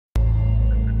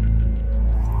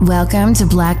Welcome to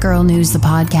Black Girl News, the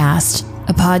podcast,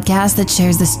 a podcast that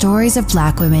shares the stories of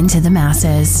Black women to the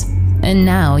masses. And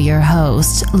now your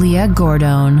host, Leah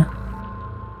Gordon.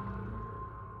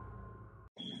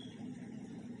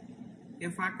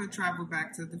 If I could travel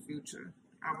back to the future,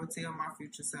 I would tell my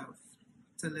future self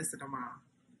to listen to mom.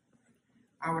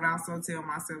 I would also tell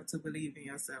myself to believe in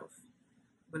yourself.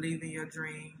 Believe in your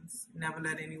dreams. Never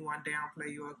let anyone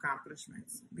downplay your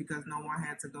accomplishments because no one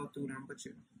had to go through them but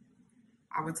you.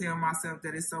 I would tell myself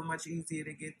that it's so much easier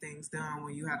to get things done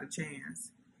when you have a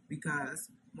chance, because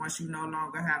once you no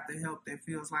longer have the help that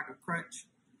feels like a crutch,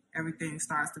 everything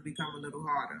starts to become a little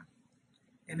harder.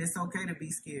 And it's okay to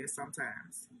be scared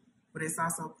sometimes, but it's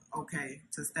also okay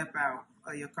to step out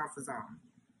of your comfort zone.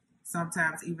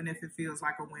 Sometimes even if it feels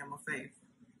like a whim of faith,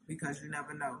 because you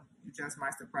never know, you just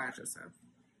might surprise yourself.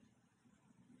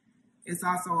 It's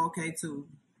also okay to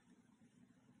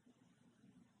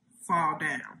fall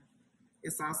down.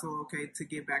 It's also okay to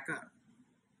get back up.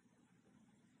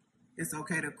 It's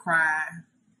okay to cry,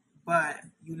 but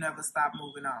you never stop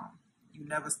moving on. You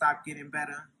never stop getting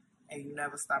better, and you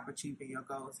never stop achieving your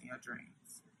goals and your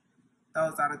dreams.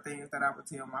 Those are the things that I would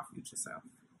tell my future self.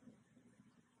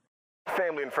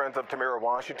 Family and friends of Tamera,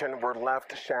 Washington were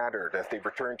left shattered as they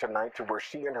returned tonight to where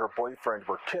she and her boyfriend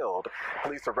were killed.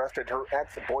 Police arrested her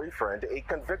ex-boyfriend, a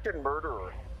convicted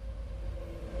murderer.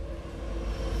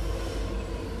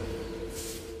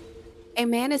 A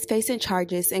man is facing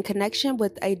charges in connection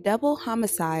with a double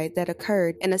homicide that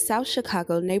occurred in a South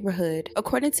Chicago neighborhood.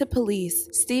 According to police,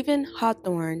 Stephen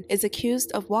Hawthorne is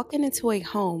accused of walking into a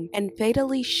home and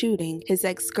fatally shooting his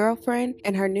ex-girlfriend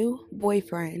and her new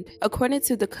boyfriend. According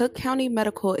to the Cook County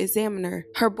Medical Examiner,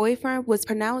 her boyfriend was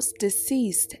pronounced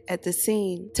deceased at the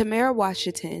scene. Tamera,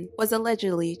 Washington, was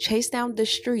allegedly chased down the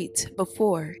street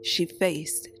before she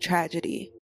faced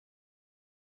tragedy.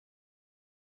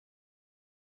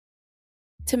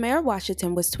 Tamera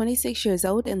Washington was 26 years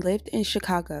old and lived in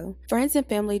Chicago. Friends and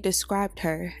family described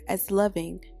her as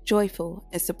loving, joyful,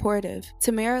 and supportive.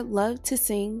 Tamera loved to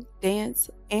sing, dance,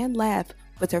 and laugh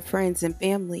with her friends and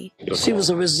family. She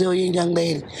was a resilient young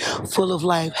lady, full of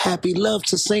life, happy, loved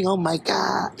to sing, oh my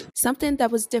God. Something that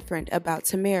was different about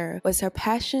Tamera was her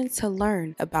passion to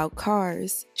learn about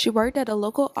cars. She worked at a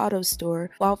local auto store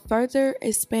while further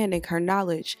expanding her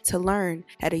knowledge to learn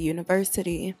at a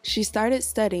university. She started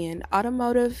studying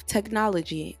automotive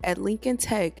technology at Lincoln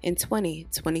Tech in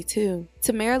 2022.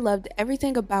 Tamera loved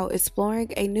everything about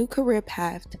exploring a new career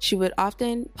path. She would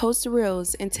often post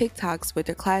reels and TikToks with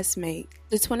her classmates.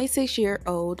 The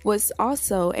 26-year-old was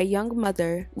also a young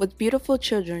mother with beautiful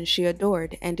children she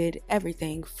adored and did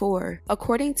everything for.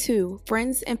 According to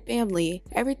friends and family,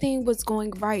 everything was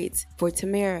going right for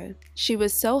Tamera. She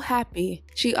was so happy.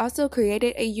 She also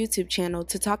created a YouTube channel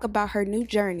to talk about her new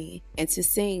journey and to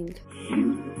sing.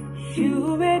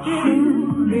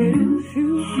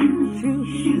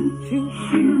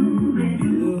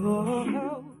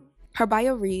 Her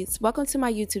bio reads, "Welcome to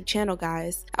my YouTube channel,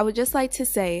 guys. I would just like to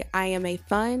say I am a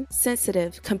fun,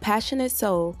 sensitive, compassionate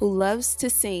soul who loves to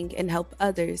sing and help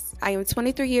others. I am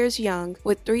 23 years young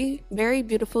with 3 very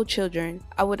beautiful children.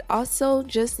 I would also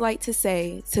just like to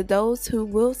say to those who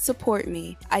will support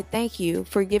me, I thank you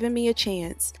for giving me a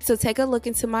chance. So take a look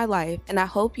into my life and I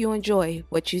hope you enjoy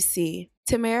what you see."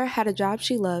 Tamera had a job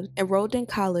she loved, enrolled in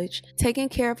college, taking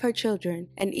care of her children,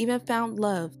 and even found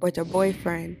love with her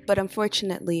boyfriend. But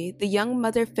unfortunately, the young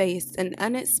mother faced an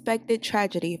unexpected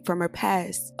tragedy from her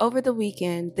past. Over the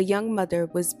weekend, the young mother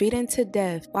was beaten to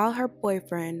death while her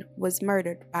boyfriend was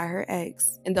murdered by her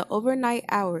ex in the overnight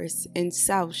hours in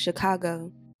South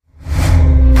Chicago.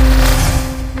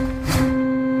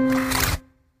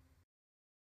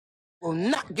 Will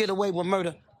not get away with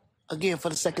murder again for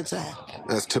the second time.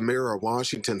 As Tamera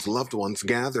Washington's loved ones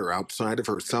gather outside of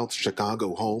her South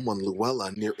Chicago home on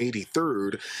Luella near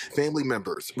 83rd, family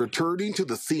members returning to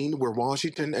the scene where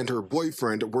Washington and her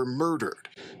boyfriend were murdered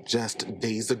just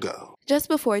days ago. Just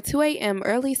before 2 a.m.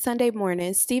 early Sunday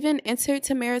morning, Stephen entered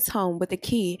Tamera's home with a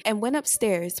key and went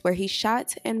upstairs where he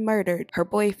shot and murdered her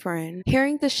boyfriend.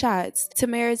 Hearing the shots,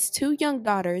 Tamera's 2 young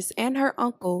daughters and her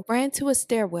uncle ran to a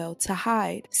stairwell to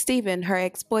hide. Stephen, her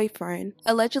ex-boyfriend,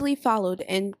 allegedly followed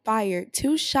and fired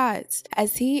 2 shots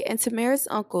as he and Tamera's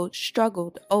uncle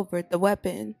struggled over the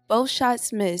weapon. Both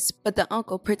shots missed, but the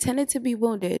uncle pretended to be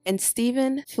wounded and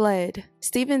Stephen fled.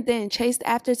 Stephen then chased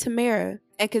after Tamera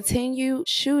and continued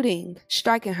shooting,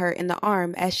 striking her in the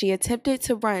arm as she attempted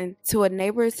to run to a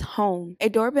neighbor's home. A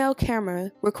doorbell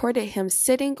camera recorded him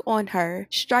sitting on her,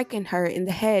 striking her in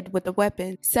the head with a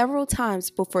weapon several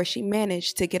times before she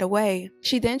managed to get away.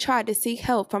 She then tried to seek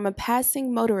help from a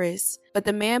passing motorist but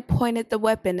the man pointed the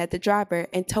weapon at the driver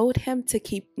and told him to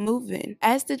keep moving.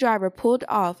 As the driver pulled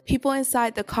off, people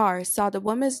inside the car saw the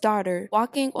woman's daughter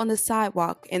walking on the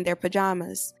sidewalk in their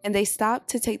pajamas, and they stopped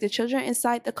to take the children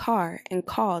inside the car and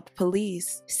called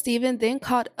police. Stephen then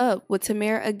caught up with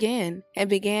Tamera again and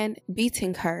began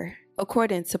beating her,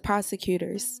 according to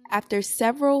prosecutors. After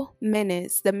several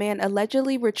minutes, the man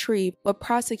allegedly retrieved what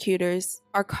prosecutors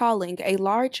are calling a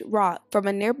large rock from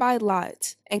a nearby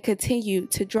lot and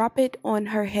continued to drop it on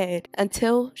her head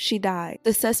until she died.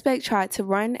 The suspect tried to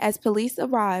run as police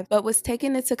arrived, but was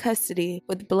taken into custody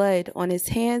with blood on his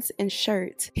hands and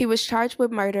shirt. He was charged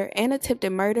with murder and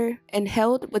attempted murder and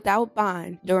held without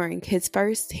bond during his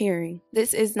first hearing.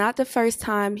 This is not the first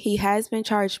time he has been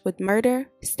charged with murder.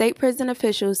 State prison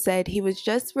officials said he was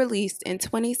just released in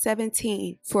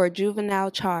 2017 for a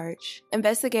juvenile charge.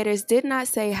 Investigators did not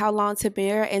say how long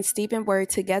Tamera and Stephen were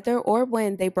together or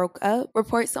when they broke up.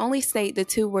 Reports only state the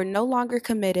two were no longer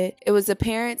committed. It was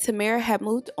apparent Tamera had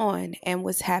moved on and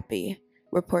was happy,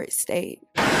 reports state.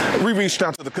 We reached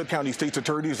out to the Cook County State's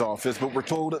Attorney's Office, but we're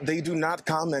told they do not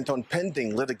comment on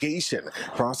pending litigation.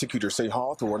 Prosecutors say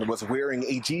Hawthorne was wearing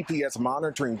a GPS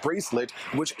monitoring bracelet,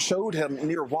 which showed him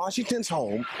near Washington's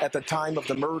home at the time of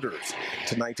the murders.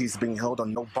 Tonight, he's being held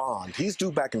on no bond. He's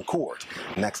due back in court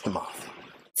next month.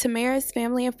 Tamera's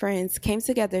family and friends came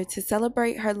together to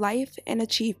celebrate her life and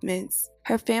achievements.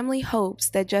 Her family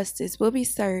hopes that justice will be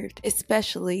served,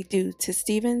 especially due to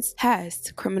Stephen's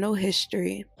past criminal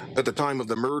history. At the time of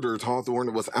the murders,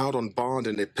 Hawthorne was out on bond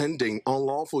in a pending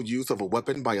unlawful use of a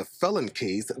weapon by a felon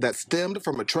case that stemmed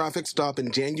from a traffic stop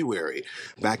in January.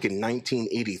 Back in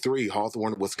 1983,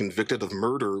 Hawthorne was convicted of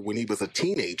murder when he was a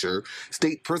teenager.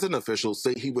 State prison officials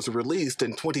say he was released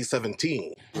in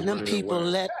 2017. And them people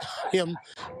let him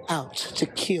out to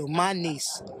kill my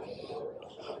niece.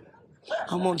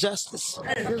 I want justice.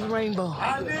 This rainbow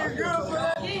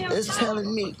is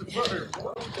telling me that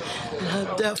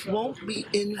her death won't be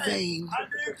in vain,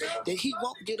 that he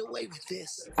won't get away with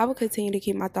this. I will continue to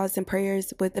keep my thoughts and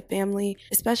prayers with the family,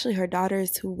 especially her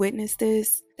daughters who witnessed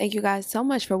this. Thank you guys so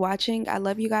much for watching. I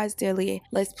love you guys dearly.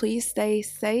 Let's please stay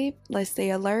safe, let's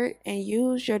stay alert, and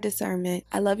use your discernment.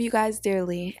 I love you guys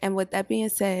dearly. And with that being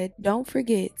said, don't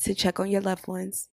forget to check on your loved ones.